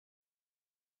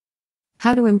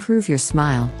How to improve your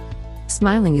smile.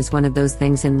 Smiling is one of those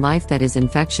things in life that is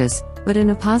infectious, but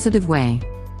in a positive way.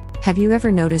 Have you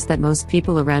ever noticed that most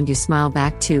people around you smile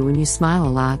back too when you smile a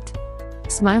lot?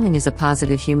 Smiling is a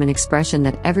positive human expression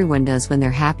that everyone does when they're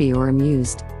happy or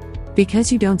amused.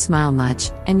 Because you don't smile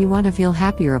much, and you want to feel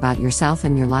happier about yourself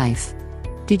and your life.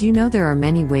 Did you know there are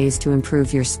many ways to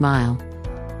improve your smile?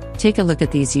 Take a look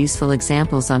at these useful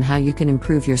examples on how you can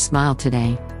improve your smile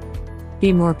today.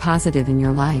 Be more positive in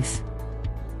your life.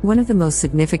 One of the most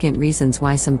significant reasons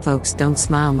why some folks don't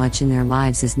smile much in their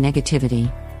lives is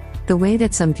negativity. The way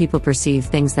that some people perceive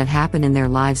things that happen in their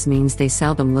lives means they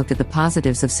seldom look at the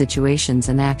positives of situations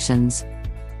and actions.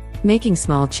 Making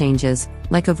small changes,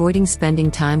 like avoiding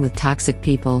spending time with toxic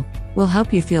people, will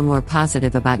help you feel more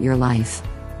positive about your life.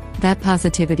 That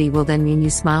positivity will then mean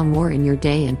you smile more in your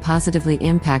day and positively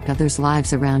impact others'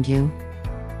 lives around you.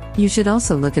 You should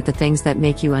also look at the things that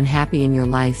make you unhappy in your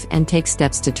life and take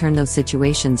steps to turn those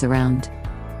situations around.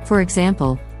 For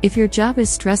example, if your job is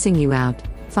stressing you out,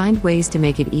 find ways to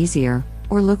make it easier,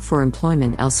 or look for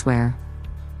employment elsewhere.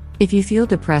 If you feel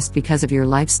depressed because of your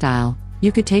lifestyle,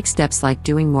 you could take steps like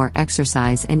doing more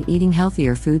exercise and eating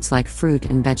healthier foods like fruit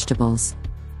and vegetables.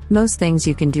 Most things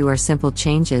you can do are simple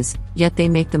changes, yet they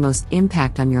make the most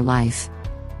impact on your life.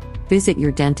 Visit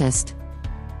your dentist.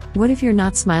 What if you're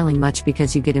not smiling much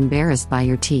because you get embarrassed by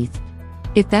your teeth?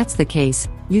 If that's the case,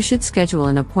 you should schedule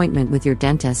an appointment with your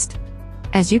dentist.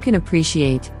 As you can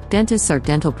appreciate, dentists are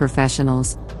dental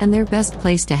professionals, and they're best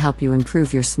placed to help you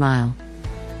improve your smile.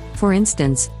 For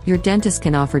instance, your dentist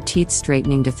can offer teeth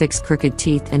straightening to fix crooked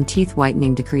teeth and teeth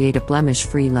whitening to create a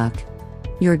blemish-free look.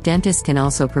 Your dentist can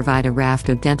also provide a raft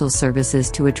of dental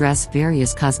services to address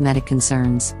various cosmetic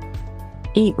concerns.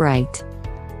 Eat right.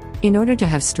 In order to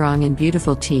have strong and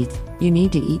beautiful teeth, you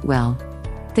need to eat well.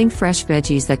 Think fresh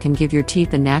veggies that can give your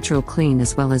teeth a natural clean,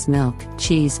 as well as milk,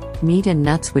 cheese, meat and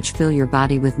nuts, which fill your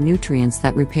body with nutrients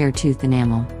that repair tooth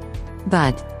enamel.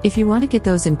 But, if you want to get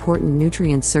those important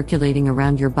nutrients circulating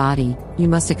around your body, you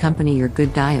must accompany your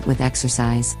good diet with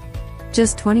exercise.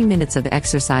 Just 20 minutes of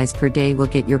exercise per day will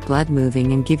get your blood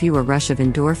moving and give you a rush of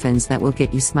endorphins that will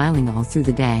get you smiling all through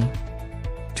the day.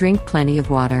 Drink plenty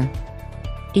of water.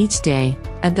 Each day,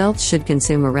 adults should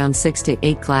consume around 6 to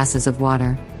 8 glasses of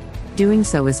water. Doing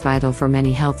so is vital for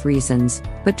many health reasons,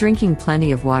 but drinking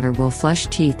plenty of water will flush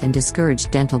teeth and discourage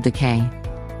dental decay.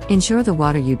 Ensure the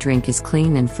water you drink is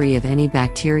clean and free of any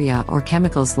bacteria or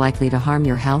chemicals likely to harm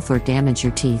your health or damage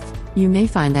your teeth. You may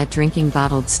find that drinking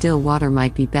bottled still water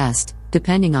might be best,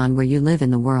 depending on where you live in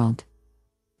the world.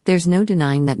 There's no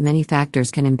denying that many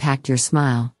factors can impact your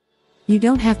smile. You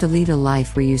don't have to lead a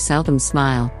life where you seldom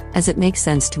smile, as it makes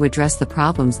sense to address the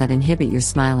problems that inhibit your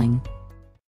smiling.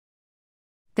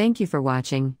 Thank you for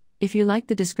watching. If you liked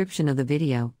the description of the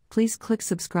video, please click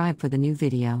subscribe for the new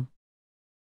video.